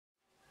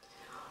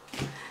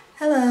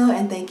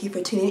thank you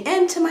for tuning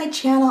in to my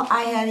channel.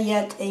 I have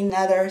yet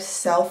another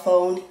cell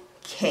phone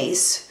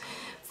case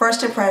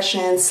first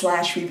impression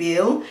 /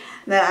 review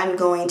that I'm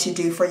going to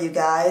do for you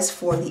guys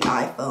for the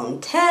iPhone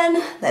 10.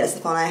 That is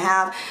the phone I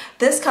have.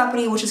 This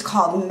company, which is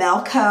called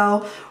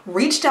Melkco,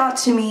 reached out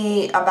to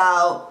me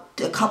about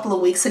a couple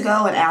of weeks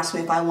ago and asked me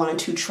if I wanted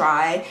to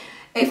try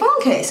a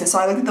phone case. And so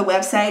I looked at the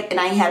website and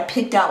I had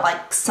picked out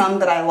like some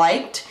that I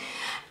liked,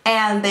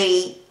 and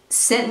they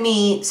sent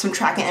me some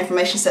tracking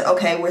information, said,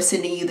 okay, we're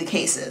sending you the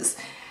cases.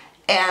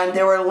 And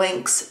there were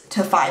links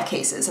to 5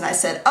 cases. And I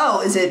said,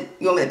 oh,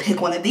 you want me to pick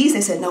one of these?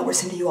 They said, no, we're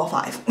sending you all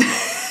 5.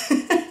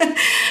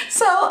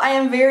 So I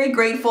am very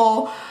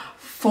grateful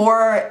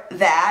for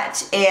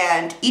that.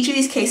 And each of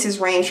these cases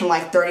range from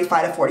like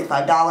 $35 to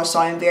 $45. So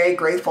I'm very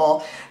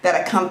grateful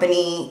that a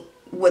company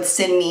would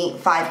send me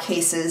 5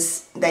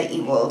 cases that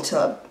equal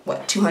to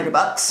what, 200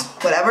 bucks,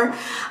 whatever.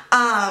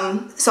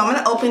 So I'm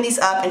gonna open these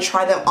up and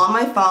try them on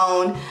my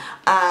phone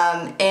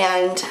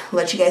and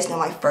let you guys know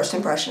my first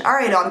impression. All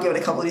right, I'll give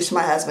it a couple of these to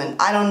my husband.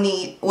 I don't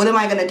need, what am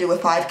I gonna do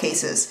with 5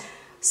 cases?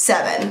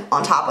 7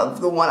 on top of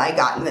the one I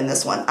got and then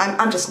this one.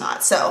 I'm just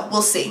not, so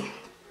we'll see.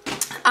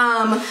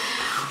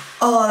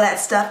 All that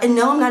stuff. And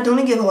no, I'm not doing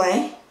a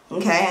giveaway.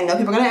 Okay, I know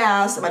people are gonna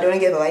ask, am I doing a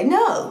giveaway?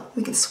 No,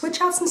 we can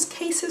switch out some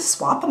cases,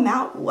 swap them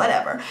out,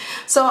 whatever.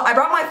 So I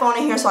brought my phone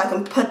in here so I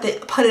can put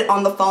it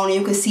on the phone and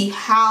you can see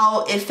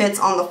how it fits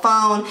on the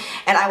phone,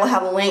 and I will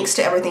have links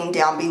to everything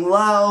down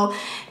below.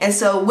 And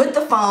so with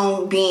the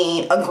phone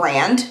being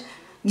 $1,000,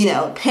 you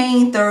know,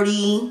 paying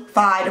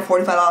 $35 to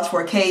 $45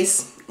 for a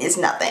case is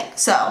nothing.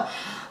 So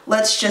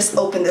let's just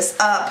open this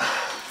up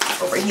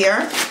over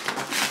here.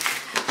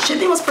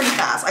 Shipping was pretty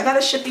fast. I got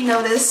a shipping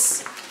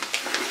notice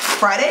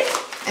Friday,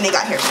 and they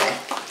got here today.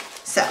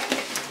 So,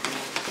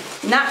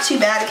 not too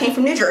bad. It came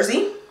from New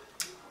Jersey.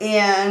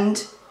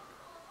 And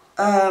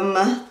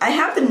I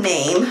have the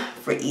name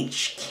for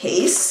each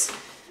case.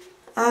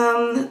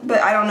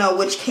 But I don't know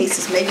which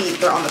cases. Maybe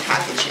they're on the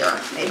package here.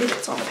 Maybe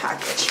it's on the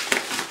package.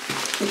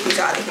 Get these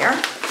out of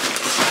here.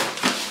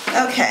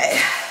 Okay.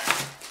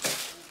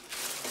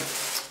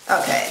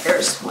 Okay,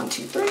 there's 1,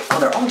 2, 3. Oh,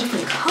 they're all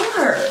different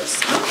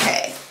colors.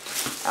 Okay.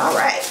 All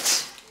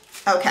right.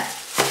 Okay.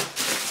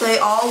 So they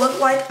all look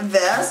like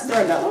this. Is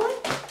there another one?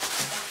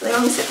 They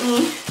only sent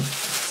me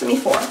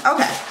 4.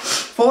 Okay,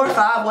 4 or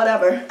 5,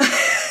 whatever.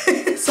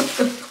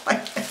 Something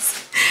like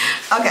this.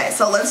 Okay,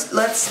 so let's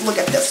look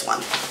at this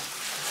one.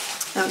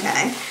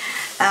 Okay,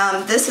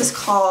 this is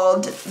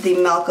called the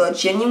Melkco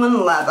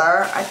Genuine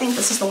Leather. I think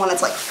this is the one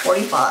that's like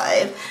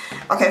 45.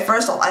 Okay,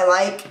 first off, I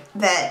like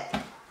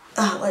that.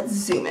 Let's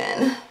zoom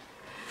in.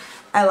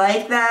 I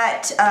like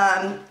that,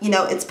 you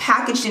know, it's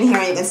packaged in here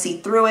and you can see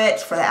through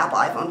it for the Apple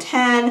iPhone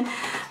 10,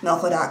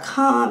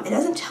 Melkco.com. It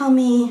doesn't tell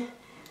me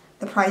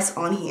the price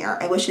on here.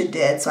 I wish it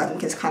did so I can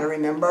just kind of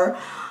remember.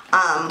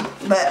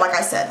 But like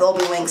I said, there'll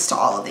be links to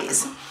all of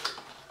these.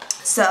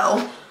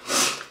 So,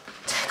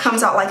 it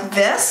comes out like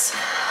this.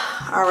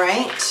 All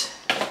right.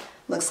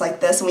 Looks like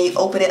this. And when you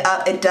open it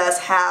up, it does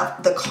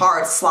have the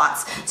card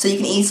slots, so you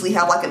can easily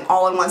have like an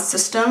all-in-one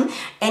system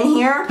in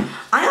here.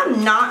 I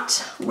am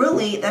not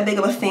really that big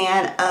of a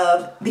fan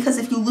of, because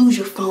if you lose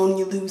your phone,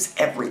 you lose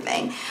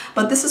everything.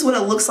 But this is what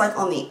it looks like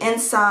on the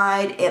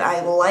inside, and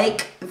I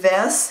like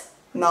this.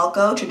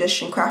 Melkco,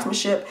 tradition,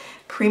 craftsmanship,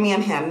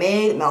 premium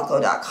handmade,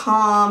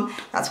 Melkco.com.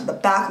 That's what the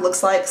back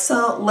looks like.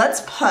 So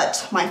let's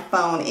put my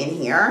phone in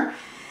here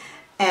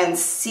and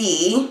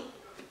see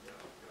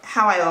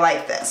how I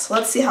like this.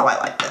 Let's see how I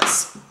like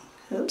this.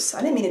 Oops,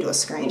 I didn't mean to do a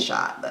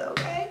screenshot, but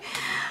okay.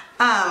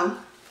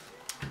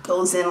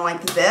 Goes in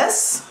like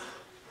this.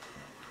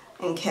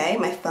 Okay,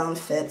 my phone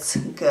fits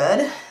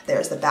good.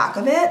 There's the back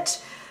of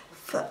it.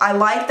 I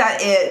like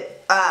that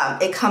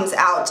it comes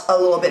out a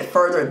little bit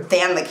further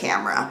than the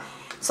camera.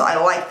 So I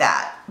like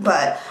that,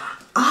 but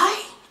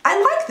I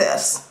like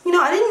this. You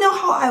know, I didn't know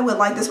how I would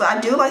like this, but I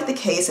do like the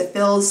case. It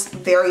feels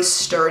very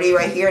sturdy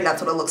right here, and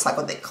that's what it looks like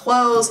with it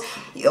closed.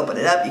 You open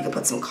it up, you can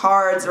put some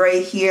cards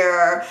right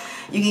here.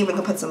 You can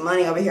even put some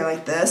money over here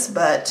like this,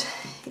 but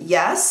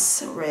yes,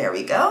 there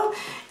we go.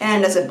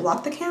 And does it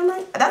block the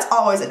camera? That's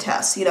always a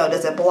test, you know,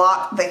 does it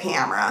block the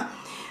camera?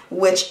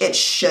 Which it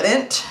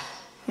shouldn't,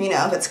 you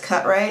know, if it's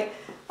cut right.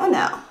 Oh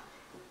no,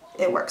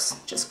 it works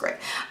just great.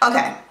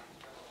 Okay,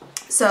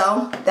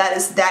 so that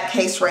is that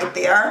case right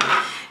there.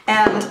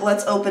 And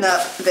let's open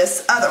up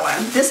this other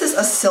one. This is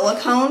a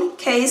silicone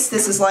case.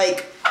 This is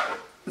like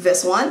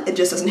this one. It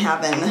just doesn't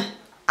have an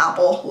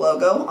Apple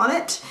logo on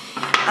it.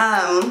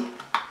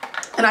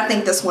 And I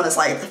think this one is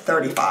like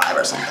 35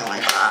 or something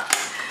like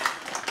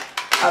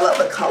that. I love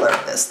the color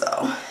of this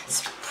though.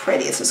 It's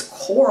pretty. It's this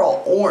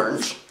coral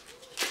orange.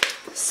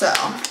 So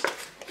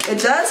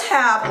it does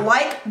have,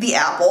 like the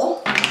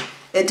Apple,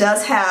 it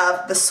does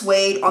have the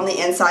suede on the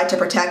inside to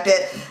protect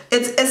it.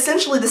 It's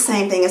essentially the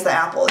same thing as the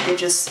Apple.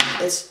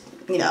 It's,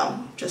 you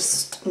know,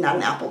 just not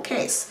an Apple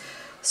case.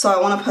 So I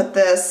want to put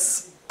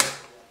this,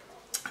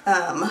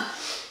 let's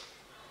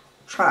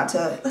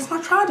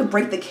not try to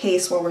break the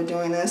case while we're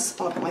doing this.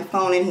 I want to put my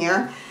phone in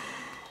here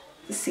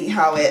to see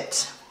how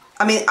it,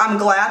 I mean, I'm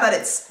glad that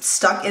it's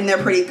stuck in there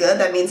pretty good.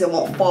 That means it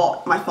won't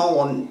fall, my phone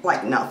will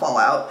like not fall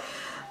out.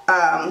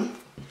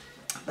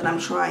 But I'm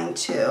trying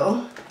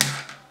to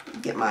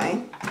get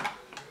my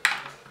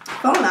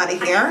phone out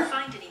of here.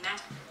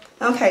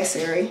 Okay,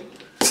 Siri.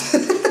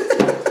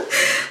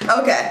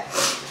 Okay,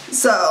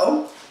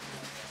 so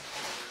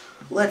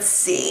let's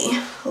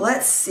see.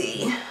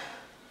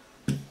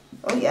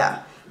 Oh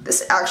yeah,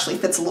 this actually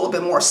fits a little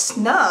bit more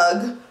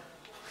snug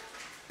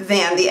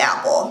than the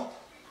Apple.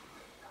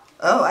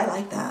 Oh, I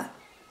like that.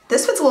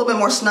 This fits a little bit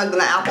more snug than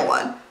the Apple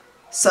one.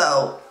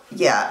 So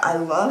yeah, I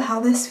love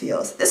how this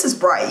feels. This is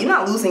bright. You're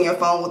not losing your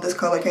phone with this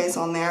color case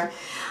on there.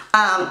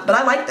 But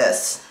I like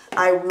this.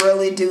 I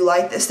really do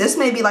like this. This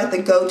may be like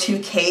the go-to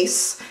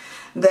case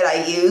that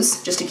I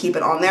use just to keep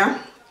it on there.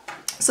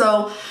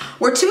 So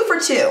we're 2 for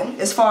 2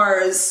 as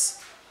far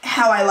as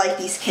how I like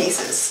these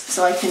cases.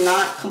 So I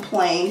cannot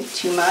complain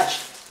too much.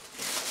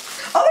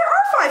 Oh,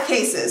 there are 5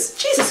 cases.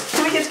 Jesus,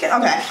 can we get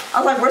together? Okay. I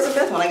was like, where's the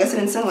 5th one? I guess I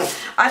didn't send one.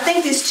 I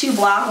think these 2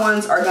 black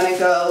ones are gonna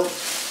go,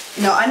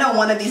 you know, I know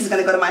one of these is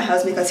gonna go to my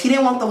husband because he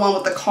didn't want the one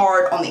with the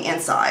card on the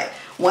inside.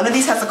 One of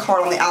these has a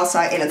card on the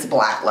outside and it's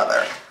black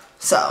leather.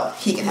 So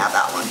he can have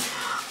that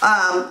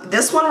one.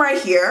 This one right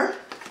here,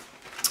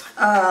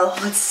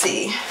 let's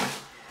see.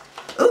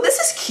 Ooh, this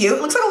is cute.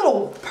 It looks like a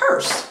little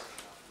purse.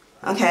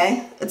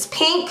 Okay, it's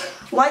pink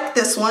like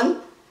this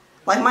one,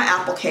 like my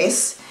Apple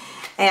case.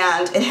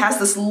 And it has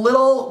this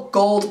little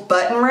gold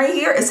button right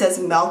here. It says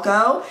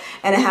Melkco,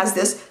 and it has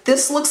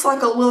this looks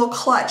like a little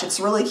clutch. It's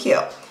really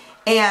cute.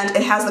 And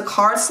it has the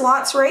card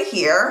slots right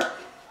here.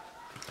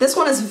 This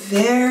one is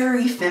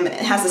very feminine.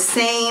 It has the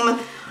same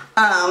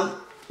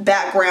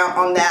background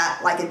on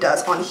that like it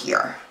does on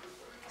here.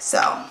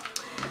 So,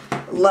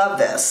 love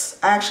this.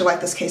 I actually like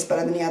this case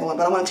better than the other one,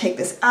 but I'm gonna take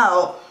this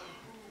out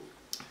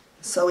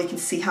so we can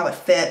see how it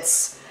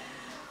fits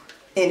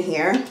in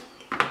here.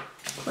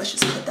 Let's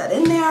just put that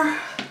in there,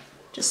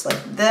 just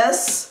like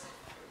this.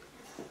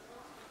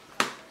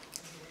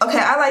 Okay,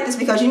 I like this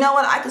because you know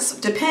what? I can,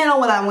 depending on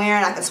what I'm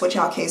wearing, I can switch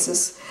out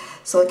cases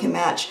so it can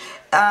match.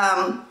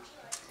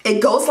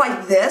 It goes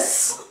like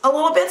this a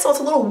little bit, so it's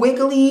a little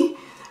wiggly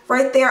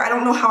right there. I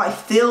don't know how I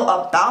feel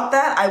about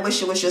that. I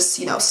wish it was just,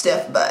 you know,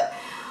 stiff, but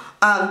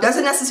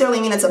doesn't necessarily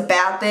mean it's a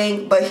bad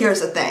thing. But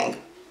here's the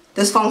thing.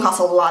 This phone costs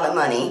a lot of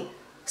money,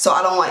 so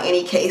I don't want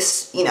any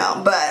case, you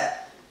know,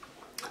 but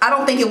I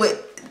don't think it would,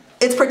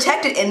 it's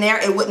protected in there,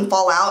 it wouldn't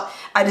fall out.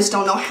 I just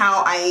don't know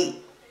how I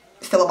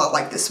feel about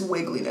like this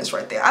wiggliness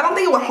right there. I don't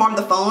think it would harm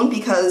the phone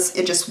because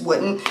it just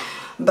wouldn't,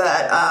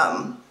 but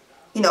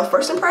you know,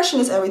 first impression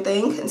is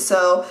everything. And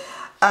so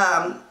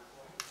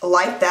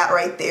like that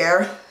right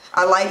there.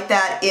 I like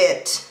that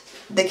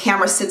the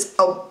camera sits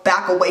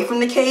back away from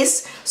the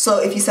case, so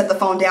if you set the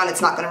phone down,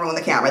 it's not going to ruin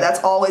the camera. That's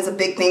always a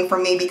big thing for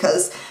me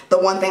because the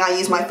one thing I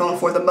use my phone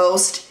for the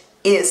most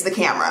is the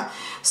camera.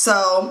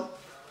 So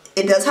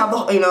it does have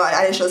the, you know,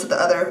 I didn't show this at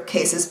the other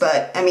cases,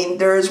 but I mean,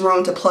 there is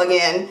room to plug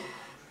in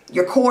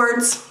your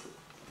cords.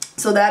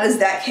 So that is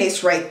that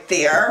case right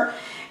there.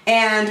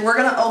 And we're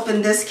gonna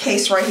open this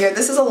case right here.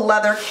 This is a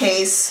leather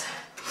case,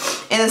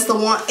 and it's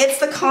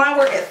the kind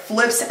where it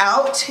flips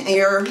out and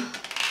your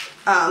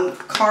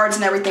cards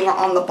and everything are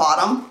on the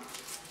bottom.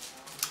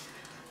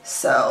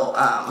 So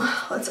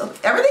let's open.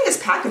 Everything is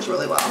packaged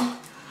really well.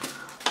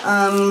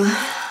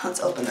 Let's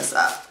open this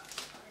up.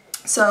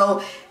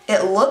 So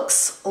it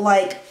looks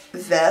like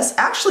this.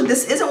 Actually,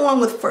 this isn't one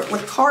with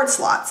card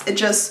slots. It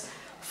just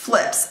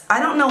flips. I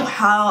don't know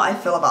how I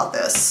feel about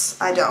this.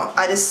 I don't.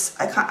 I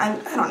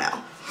don't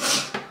know.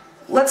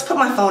 Let's put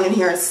my phone in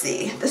here and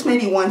see. This may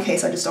be one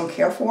case I just don't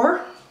care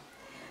for,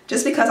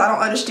 just because I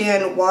don't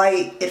understand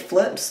why it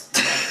flips.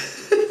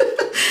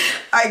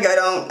 I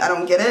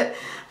don't get it.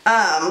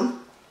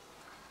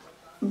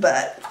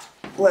 But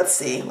let's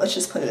see. Let's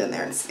just put it in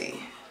there and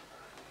see.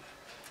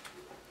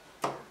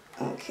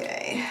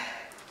 Okay.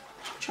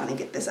 I'm trying to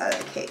get this out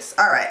of the case.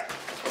 All right.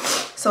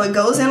 So it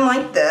goes in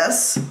like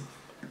this,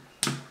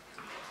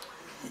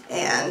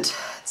 and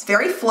it's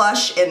very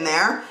flush in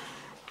there,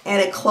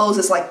 and it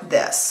closes like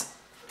this.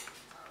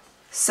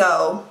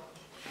 So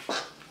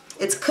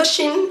it's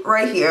cushioned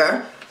right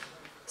here,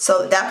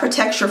 so that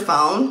protects your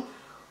phone.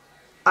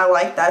 I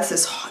like that.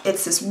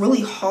 It's this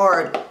really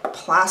hard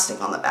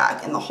plastic on the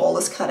back, and the hole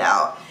is cut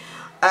out.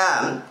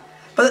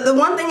 But the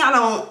one thing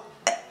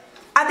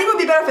I think it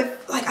would be better if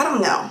it, like, I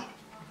don't know.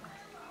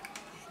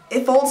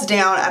 It folds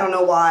down. I don't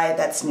know why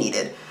that's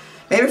needed.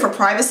 Maybe for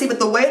privacy, but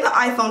the way the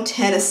iPhone X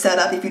is set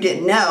up, if you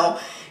didn't know,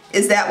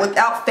 is that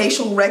without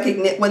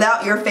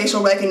your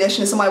facial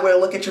recognition, if somebody were to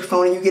look at your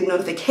phone and you get a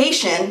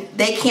notification,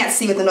 they can't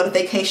see what the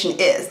notification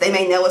is. They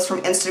may know it's from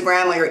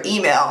Instagram or your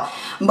email,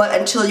 but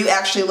until you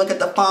actually look at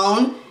the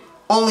phone,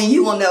 only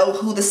you will know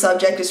who the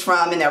subject is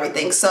from and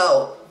everything.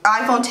 So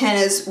iPhone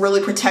X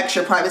really protects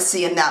your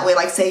privacy in that way.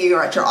 Like, say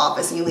you're at your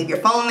office and you leave your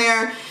phone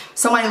there,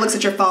 somebody looks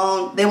at your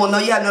phone, they will know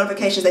you have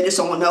notifications, they just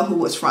don't know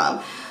who it's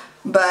from.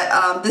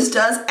 But this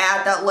does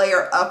add that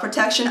layer of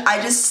protection.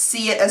 I just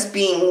see it as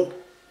being,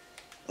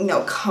 you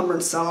know,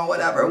 cumbersome or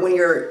whatever when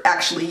you're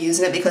actually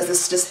using it, because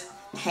this just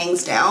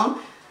hangs down.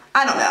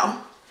 I don't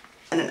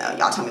know.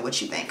 Y'all tell me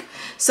what you think.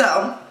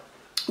 So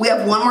we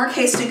have one more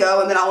case to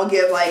go, and then I will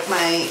give like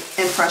my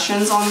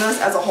impressions on this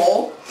as a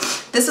whole.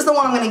 This is the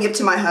one I'm going to give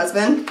to my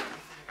husband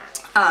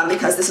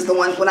because this is the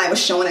one, when I was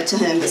showing it to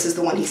him, this is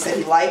the one he said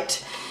he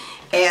liked.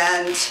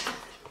 And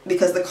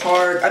because the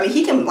card, I mean,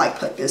 he can like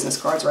put business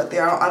cards right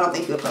there. I don't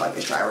think he would put like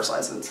his driver's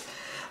license.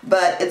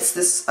 But it's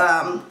this,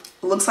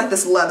 looks like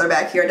this leather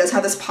back here. It does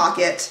have this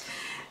pocket,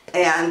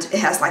 and it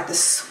has like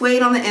this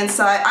suede on the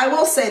inside. I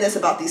will say this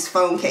about these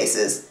phone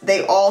cases.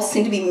 They all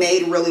seem to be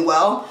made really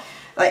well.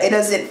 Like, it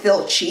doesn't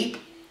feel cheap.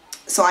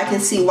 So I can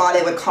see why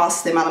they would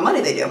cost the amount of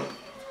money they do.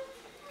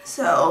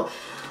 So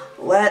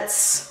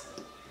let's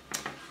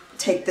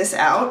take this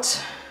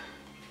out.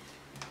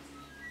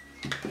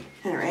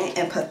 All right,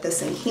 and put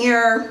this in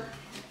here.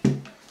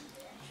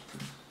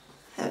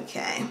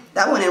 Okay,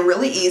 that went in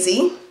really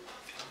easy.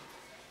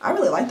 I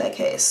really like that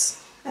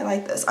case. I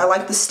like this. I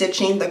like the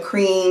stitching, the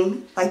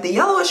cream, like the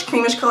yellowish,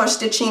 creamish color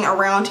stitching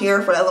around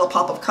here for that little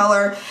pop of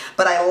color.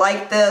 But I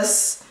like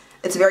this.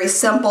 It's very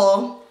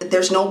simple.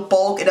 There's no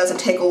bulk. It doesn't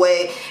take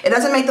away. It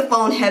doesn't make the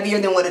phone heavier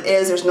than what it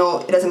is. It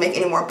doesn't make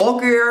it any more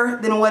bulkier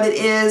than what it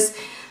is.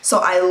 So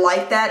I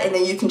like that. And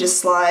then you can just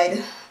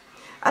slide.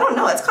 I don't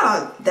know.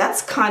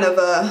 That's kind of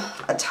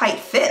a tight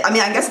fit. I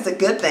mean, I guess it's a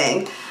good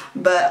thing.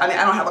 But I mean,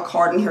 I don't have a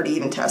card in here to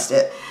even test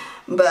it.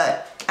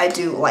 But I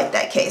do like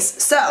that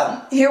case.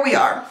 So here we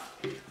are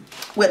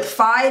with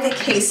 5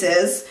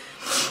 cases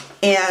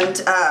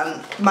and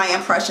my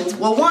impressions.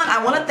 Well, one,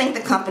 I want to thank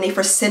the company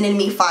for sending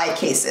me 5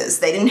 cases.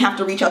 They didn't have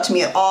to reach out to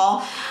me at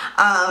all,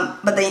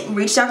 but they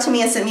reached out to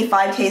me and sent me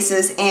 5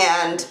 cases,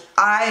 and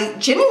I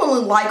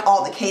genuinely like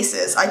all the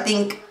cases. I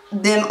think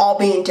them all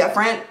being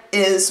different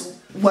is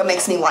what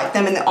makes me like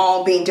them, and they're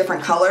all being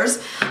different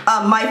colors.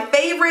 My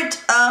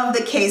favorite of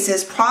the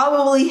cases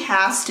probably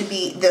has to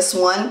be this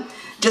one,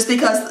 just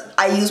because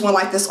I use one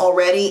like this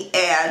already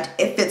and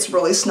it fits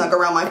really snug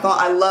around my phone.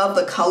 I love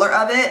the color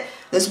of it.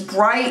 This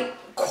bright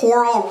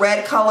coral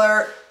red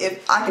color,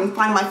 if I can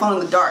find my phone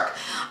in the dark.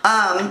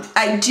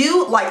 I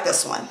do like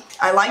this one.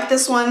 I like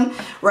this one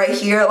right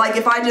here. Like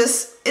if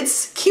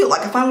it's cute.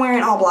 Like if I'm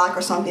wearing all black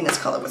or something, this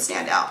color would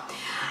stand out.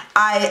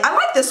 I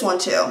like this one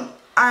too.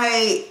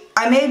 I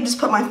may just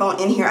put my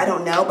phone in here, I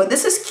don't know, but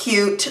this is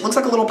cute. It looks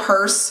like a little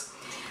purse.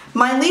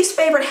 My least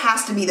favorite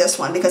has to be this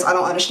one because I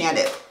don't understand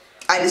it.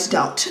 I just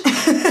don't.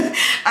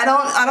 I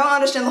don't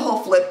understand the whole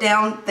flip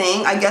down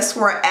thing. I guess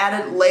for an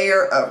added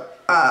layer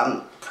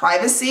of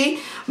privacy,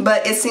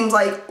 but it seems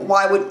like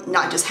why would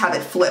not just have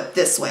it flip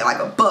this way like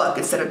a book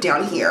instead of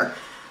down here?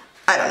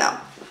 I don't know.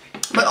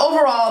 But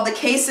overall, the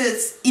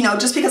cases, you know,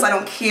 just because I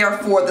don't care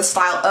for the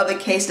style of the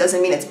case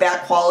doesn't mean it's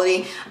bad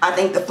quality. I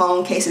think the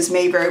phone case is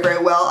made very,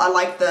 very well. I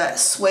like the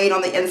suede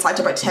on the inside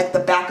to protect the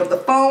back of the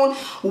phone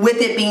with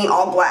it being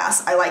all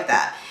glass. I like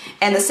that.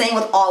 And the same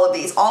with all of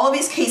these. All of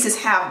these cases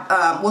have,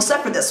 well,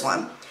 except for this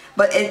one,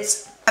 but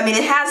it's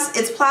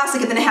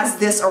plastic and then it has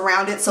this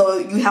around it, so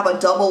you have a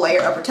double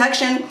layer of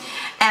protection.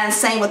 And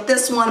same with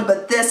this one,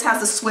 but this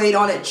has the suede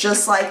on it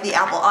just like the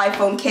Apple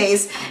iPhone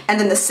case, and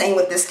then the same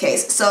with this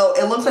case. So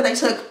it looks like they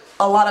took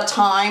a lot of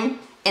time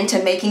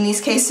into making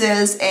these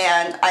cases,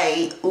 and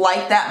I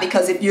like that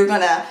because if you're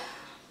gonna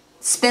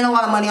spend a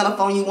lot of money on a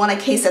phone, you want a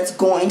case that's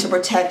going to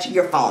protect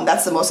your phone.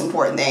 That's the most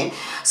important thing.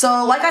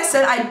 So like I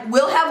said, I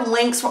will have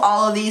links for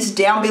all of these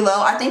down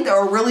below. I think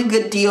they're a really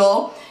good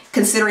deal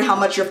considering how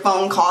much your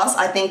phone costs.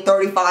 I think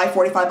 35,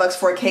 45 bucks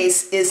for a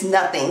case is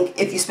nothing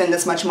if you spend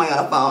this much money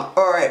on a phone.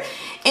 Or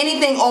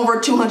anything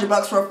over 200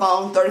 bucks for a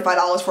phone,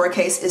 $35 for a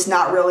case is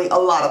not really a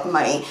lot of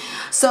money.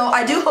 So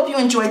I do hope you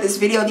enjoyed this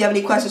video. If you have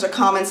any questions or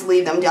comments,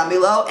 leave them down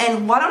below.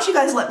 And why don't you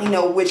guys let me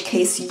know which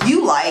case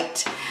you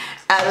liked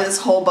out of this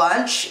whole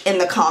bunch in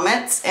the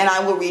comments, and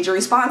I will read your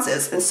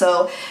responses. And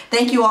so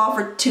thank you all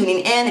for tuning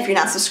in. If you're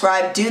not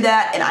subscribed, do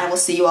that, and I will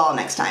see you all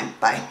next time.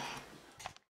 Bye.